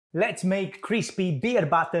Let's make crispy beer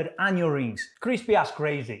batter onion rings. Crispy as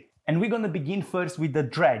crazy. And we're gonna begin first with the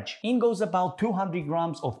dredge. In goes about 200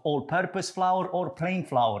 grams of all-purpose flour or plain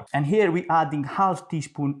flour. And here we're adding half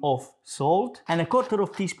teaspoon of salt and a quarter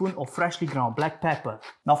of teaspoon of freshly ground black pepper.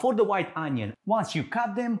 Now for the white onion, once you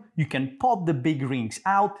cut them, you can pop the big rings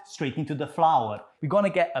out straight into the flour. We're gonna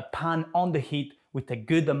get a pan on the heat with a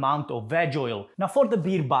good amount of veg oil. Now for the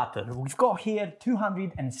beer batter, we've got here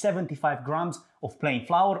 275 grams of plain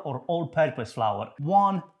flour or all-purpose flour,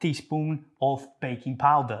 1 teaspoon of baking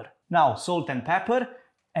powder. Now salt and pepper,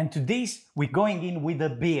 and to this we're going in with the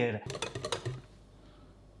beer.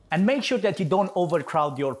 And make sure that you don't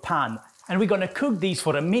overcrowd your pan. And we're gonna cook these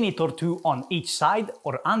for a minute or two on each side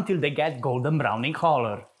or until they get golden brown in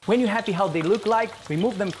color. When you're happy how they look like,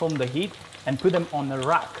 remove them from the heat and put them on a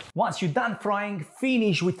rack. Once you're done frying,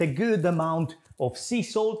 finish with a good amount of sea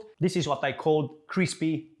salt. This is what I call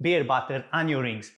crispy beer batter onion rings.